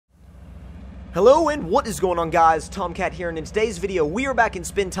Hello and what is going on, guys? Tomcat here, and in today's video we are back in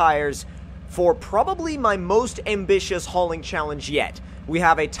Spin Tires for probably my most ambitious hauling challenge yet. We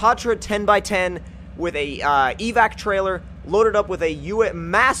have a Tatra 10x10 with a evac trailer loaded up with a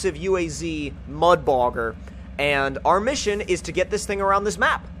massive UAZ mud bogger, and our mission is to get this thing around this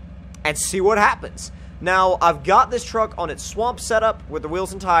map and see what happens. Now, I've got this truck on its swamp setup with the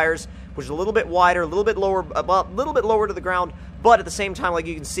wheels and tires, which is a little bit wider, a little bit lower to the ground, but at the same time, like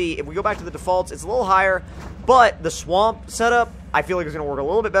you can see, if we go back to the defaults, it's a little higher, but the swamp setup, I feel like it's going to work a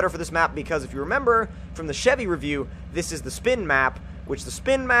little bit better for this map, because if you remember from the Chevy review, this is the spin map, which the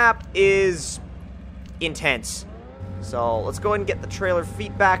spin map is intense. So, let's go ahead and get the trailer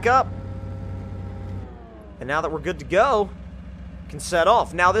feet back up, and now that we're good to go, can set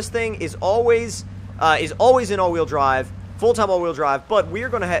off. Now, this thing is always in all-wheel drive, full-time all-wheel drive, but we're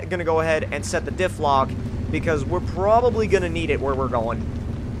gonna go ahead and set the diff lock because we're probably gonna need it where we're going.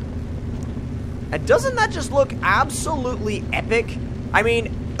 And doesn't that just look absolutely epic? I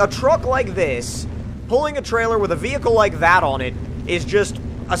mean, a truck like this, pulling a trailer with a vehicle like that on it, is just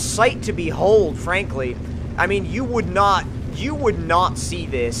a sight to behold, frankly. I mean, you would not see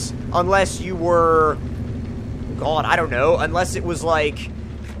this unless you were, God, I don't know, unless it was like,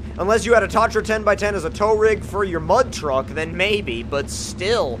 unless you had a Tatra 10x10 as a tow rig for your mud truck, then maybe, but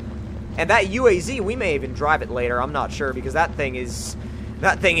still. And that UAZ, we may even drive it later, I'm not sure, because that thing is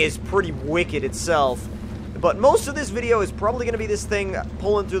pretty wicked itself. But most of this video is probably going to be this thing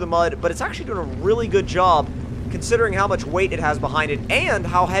pulling through the mud, but it's actually doing a really good job considering how much weight it has behind it and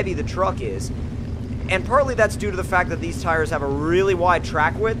how heavy the truck is. And partly that's due to the fact that these tires have a really wide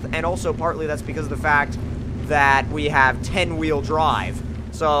track width, and also partly that's because of the fact that we have 10-wheel drive.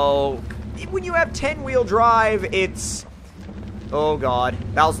 So, when you have 10-wheel drive, it's... Oh, God.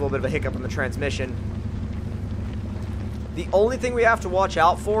 That was a little bit of a hiccup in the transmission. The only thing we have to watch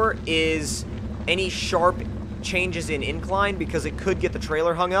out for is any sharp changes in incline, because it could get the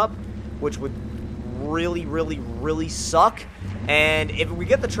trailer hung up, which would really, really, really suck. And if we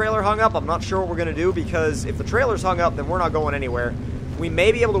get the trailer hung up, I'm not sure what we're going to do, because if the trailer's hung up, then we're not going anywhere. We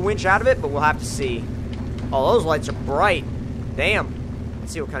may be able to winch out of it, but we'll have to see. Oh, those lights are bright. Damn.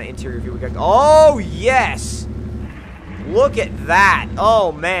 Let's see what kind of interior view we got. Oh, yes! Look at that.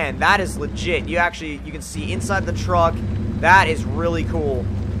 Oh, man, that is legit. You can see inside the truck. That is really cool.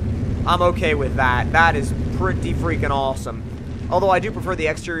 I'm okay with that. That is pretty freaking awesome. Although I do prefer the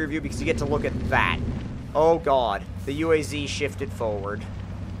exterior view because you get to look at that. Oh, God. The UAZ shifted forward.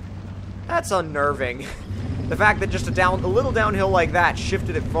 That's unnerving. The fact that just a little downhill like that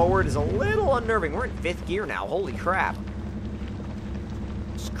shifted it forward is a little unnerving. We're in 5th gear now. Holy crap.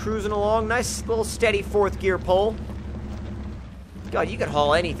 Just cruising along. Nice little steady 4th gear pull. God, you could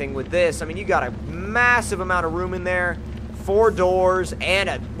haul anything with this. I mean, you got a massive amount of room in there. 4 doors and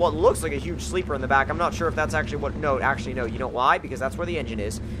what looks like a huge sleeper in the back. I'm not sure if that's actually what... No, actually, no. You know why? Because that's where the engine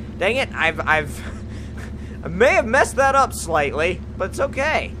is. Dang it. I may have messed that up slightly, but it's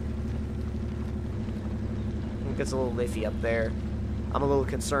okay. It gets a little iffy up there. I'm a little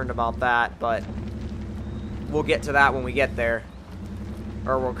concerned about that, but we'll get to that when we get there.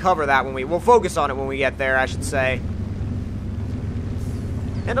 Or we'll cover that when we'll focus on it when we get there, I should say.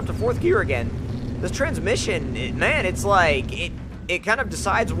 And up to 4th gear again. This transmission, man, it's like, it kind of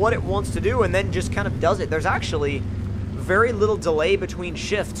decides what it wants to do and then just kind of does it. There's actually very little delay between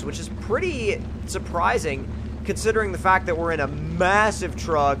shifts, which is pretty surprising considering the fact that we're in a massive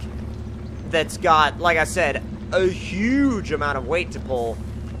truck that's got, like I said, a huge amount of weight to pull.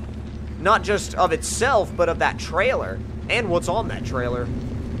 Not just of itself, but of that trailer. And what's on that trailer.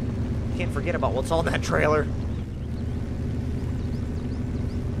 Can't forget about what's on that trailer.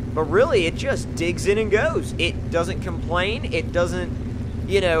 But really, it just digs in and goes. It doesn't complain. It doesn't,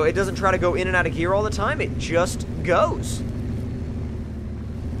 you know, it doesn't try to go in and out of gear all the time. It just goes.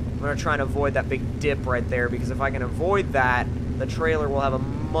 I'm going to try and avoid that big dip right there, because if I can avoid that, the trailer will have a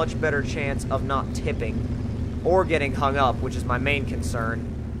much better chance of not tipping or getting hung up, which is my main concern.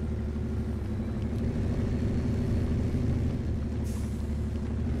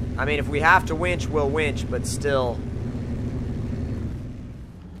 I mean, if we have to winch, we'll winch, but still...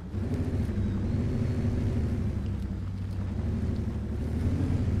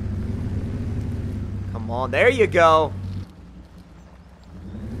 On, there you go.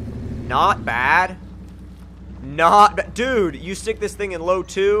 Not bad. Not bad. Dude, you stick this thing in low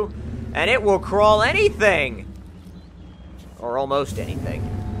 2, and it will crawl anything. Or almost anything.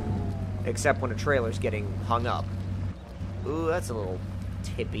 Except when a trailer's getting hung up. Ooh, that's a little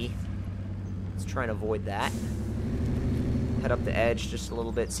tippy. Let's try and avoid that. Head up the edge just a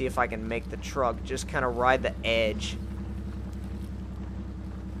little bit. See if I can make the truck just kind of ride the edge.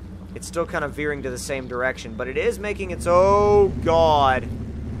 It's still kind of veering to the same direction, but it is making its... Oh, God.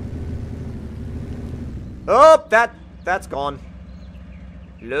 Oh, that's gone.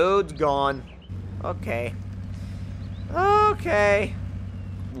 Load's gone. Okay. Okay.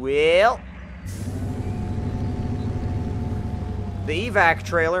 Well... The evac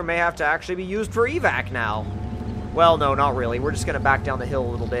trailer may have to actually be used for evac now. Well, no, not really. We're just going to back down the hill a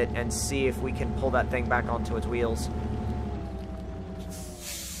little bit and see if we can pull that thing back onto its wheels.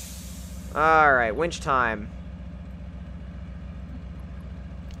 Alright, winch time.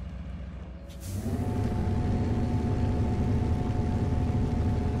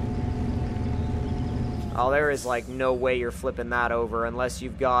 Oh, there is, like, no way you're flipping that over unless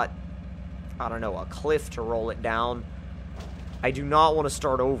you've got, I don't know, a cliff to roll it down. I do not want to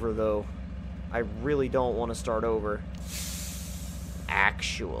start over, though. I really don't want to start over.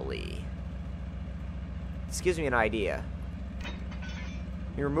 Actually. This gives me an idea.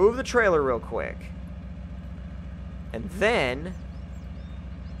 You remove the trailer real quick. And then...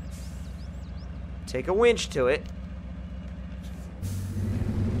 take a winch to it.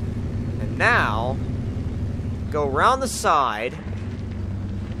 And now... go around the side.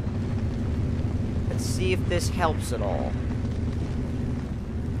 And see if this helps at all.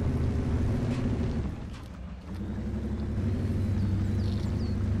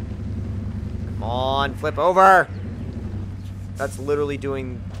 Come on, flip over! That's literally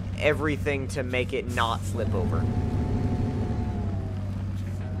doing everything to make it not flip over.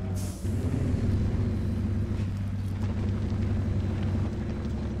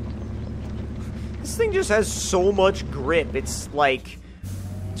 This thing just has so much grip. It's like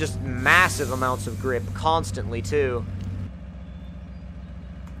just massive amounts of grip constantly, too.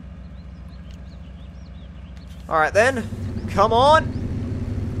 Alright then, come on!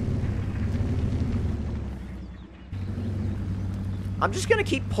 I'm just gonna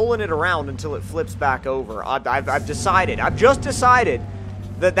keep pulling it around until it flips back over. I've decided. I've just decided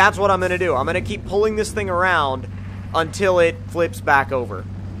that that's what I'm gonna do. I'm gonna keep pulling this thing around until it flips back over.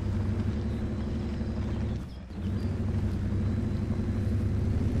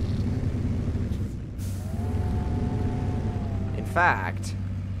 In fact,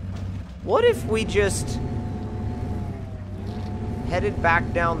 what if we just headed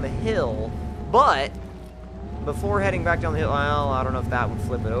back down the hill, but before heading back down the hill, well, I don't know if that would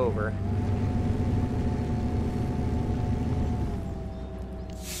flip it over.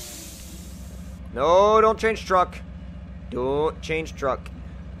 No, don't change truck. Don't change truck.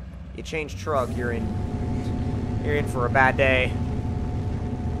 You change truck, you're in for a bad day.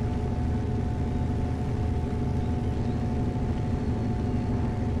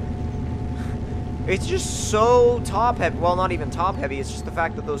 It's just so top heavy. Well, not even top heavy. It's just the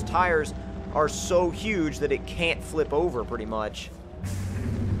fact that those tires are so huge that it can't flip over, pretty much.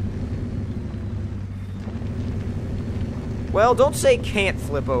 Well, don't say can't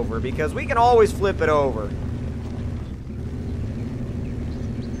flip over, because we can always flip it over.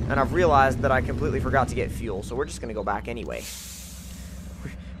 And I've realized that I completely forgot to get fuel, so we're just gonna go back anyway.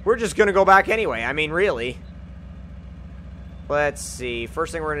 We're just gonna go back anyway, I mean, really. Let's see,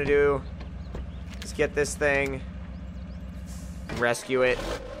 first thing we're gonna do is get this thing, rescue it,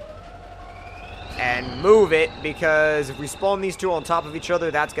 and move it, because if we spawn these two on top of each other,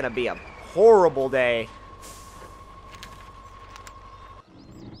 that's going to be a horrible day.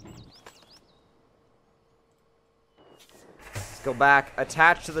 Let's go back,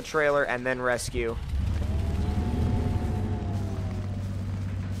 attach to the trailer, and then rescue.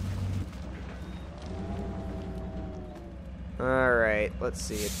 Alright, let's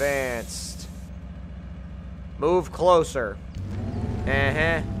see. Advanced. Move closer.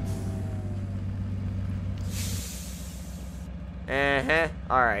 Uh-huh. Uh-huh.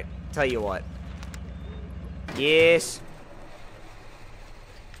 Alright. Tell you what. Yes.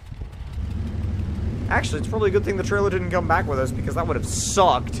 Actually, it's probably a good thing the trailer didn't come back with us, because that would have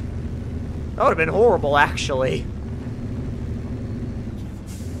sucked. That would have been horrible, actually.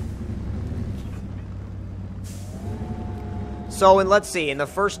 So, and let's see, in the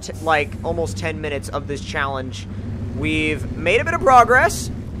first, like, almost 10 minutes of this challenge, we've made a bit of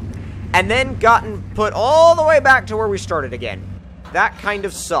progress, and then gotten put all the way back to where we started again. That kind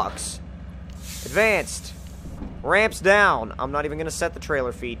of sucks. Advanced. Ramps down. I'm not even going to set the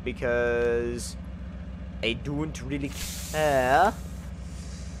trailer feet, because I don't really care.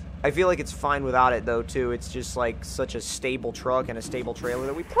 I feel like it's fine without it, though, too. It's just, like, such a stable truck and a stable trailer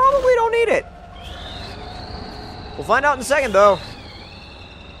that we probably don't need it. We'll find out in a second, though.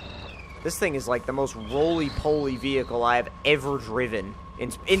 This thing is like the most roly-poly vehicle I have ever driven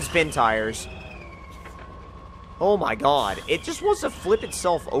in spin tires. Oh my god. It just wants to flip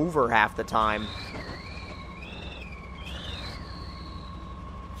itself over half the time.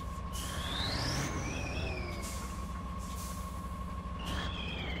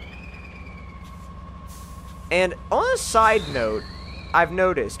 And on a side note, I've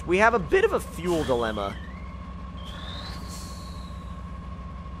noticed we have a bit of a fuel dilemma.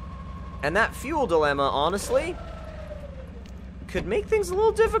 And that fuel dilemma, honestly, could make things a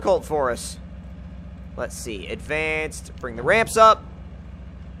little difficult for us. Let's see. Advanced. Bring the ramps up.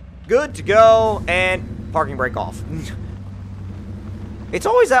 Good to go. And parking brake off. It's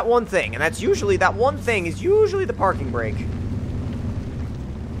always that one thing. And that's usually, that one thing is usually the parking brake.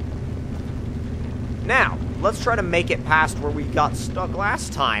 Now, let's try to make it past where we got stuck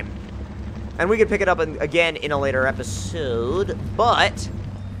last time. And we could pick it up again in a later episode. But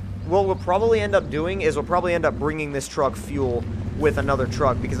what we'll probably end up doing is we'll probably end up bringing this truck fuel with another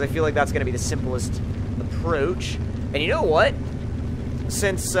truck, because I feel like that's going to be the simplest approach. And you know what?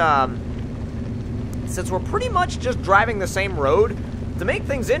 Since we're pretty much just driving the same road, to make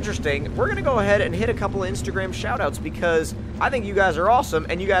things interesting, we're going to go ahead and hit a couple of Instagram shoutouts, because I think you guys are awesome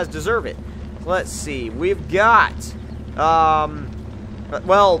and you guys deserve it. Let's see. We've got,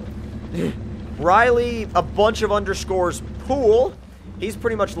 well, Riley, a bunch of underscores, Pool. He's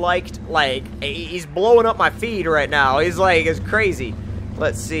pretty much liked, like, he's blowing up my feed right now. He's like, it's crazy.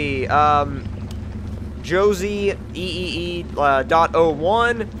 Let's see. Josie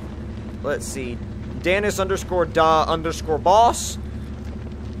EEE.01. Let's see. Danis underscore boss.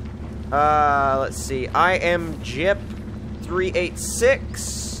 Let's see. I am Jip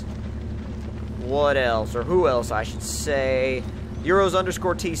 386. What else? Or who else, I should say. Euros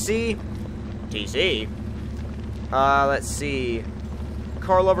underscore TC. TC. Let's see.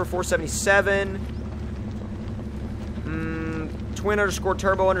 Carlover 477. Twin underscore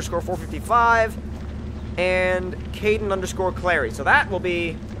turbo underscore 455. And Caden underscore Clary. So that will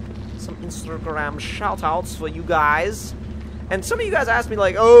be some Instagram shoutouts for you guys. And some of you guys asked me,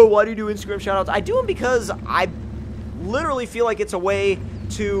 like, oh, why do you do Instagram shoutouts? I do them because I literally feel like it's a way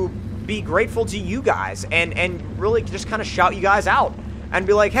to be grateful to you guys and really just kind of shout you guys out and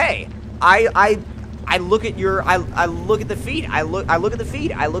be like, hey, I look at your I look at the feed. I look at the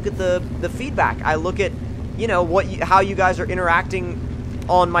feed. I look at the feedback. I look at, you know, how you guys are interacting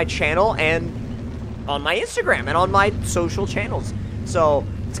on my channel and on my Instagram and on my social channels. So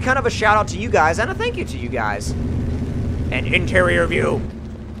it's kind of a shout out to you guys and a thank you to you guys. An interior view.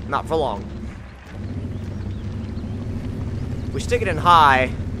 Not for long. We stick it in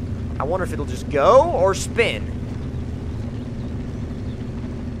high. I wonder if it'll just go or spin.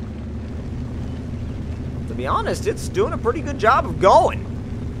 To be honest, it's doing a pretty good job of going.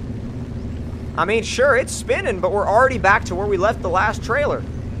 I mean, sure, it's spinning, but we're already back to where we left the last trailer.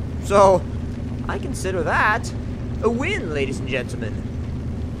 So, I consider that a win, ladies and gentlemen.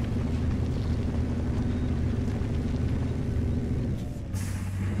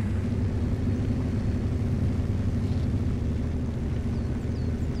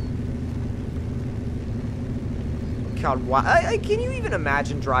 God, why? Can you even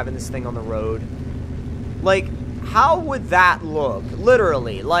imagine driving this thing on the road? Like, how would that look?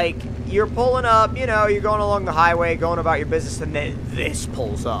 Literally, like, you're pulling up, you know, you're going along the highway, going about your business, and then this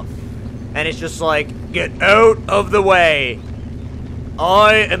pulls up. And it's just like, get out of the way.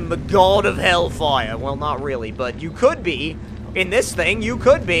 I am the god of hellfire. Well, not really, but you could be. In this thing, you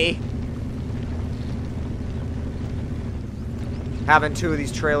could be. Having two of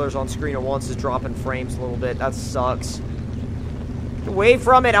these trailers on screen at once is dropping frames a little bit. That sucks. Get away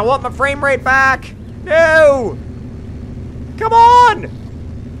from it. I want my frame rate back. No! Come on!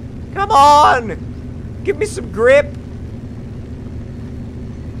 Come on! Give me some grip.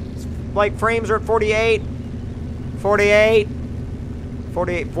 It's like frames are at 48. 48.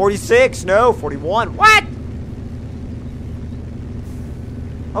 48. 46. No, 41. What?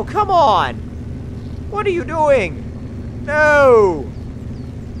 Oh, come on. What are you doing? No!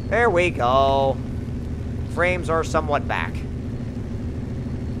 There we go. Frames are somewhat back.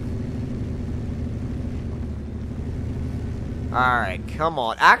 Alright, come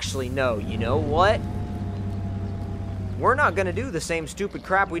on. Actually, no. You know what? We're not gonna do the same stupid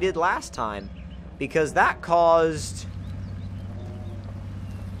crap we did last time. Because that caused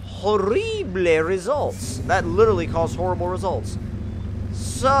horrible results. That literally caused horrible results.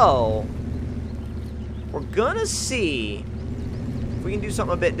 So we're gonna see if we can do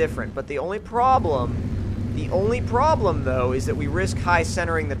something a bit different. But the only problem, though, is that we risk high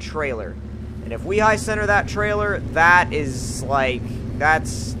centering the trailer. And if we high center that trailer, that is like,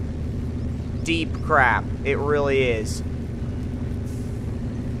 that's deep crap. It really is.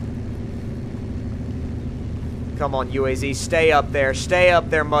 Come on, UAZ. Stay up there. Stay up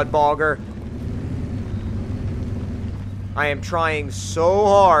there, Mudbogger. I am trying so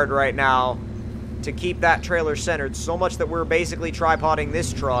hard right now to keep that trailer centered. So much that we're basically tripoding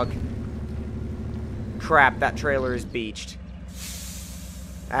this truck. Crap, that trailer is beached.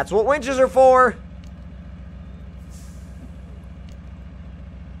 That's what winches are for.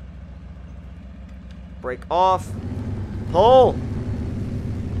 Brake off. Pull.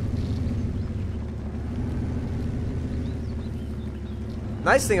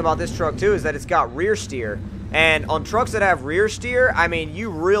 Nice thing about this truck, too, is that it's got rear steer. And on trucks that have rear steer, I mean,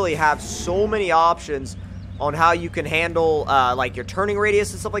 you really have so many options on how you can handle, like, your turning radius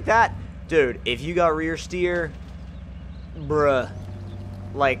and stuff like that. Dude, if you got rear steer, bruh.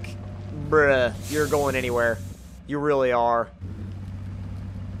 Like, bruh, you're going anywhere. You really are.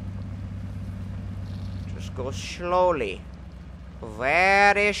 Just go slowly.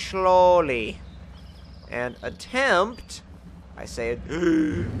 Very slowly. And attempt... I say it.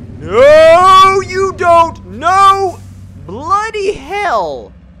 No, you don't. No. Bloody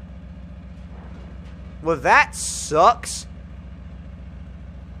hell. Well, that sucks.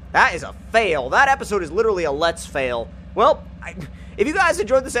 That is a fail. That episode is literally a let's fail. Well, if you guys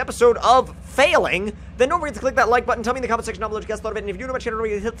enjoyed this episode of failing, then don't forget to click that like button. Tell me in the comment section down below what you guys thought of it. And if you're new to my channel, don't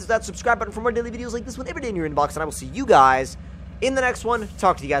forget to hit that subscribe button for more daily videos like this one every day in your inbox. And I will see you guys in the next one.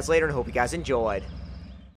 Talk to you guys later and hope you guys enjoyed.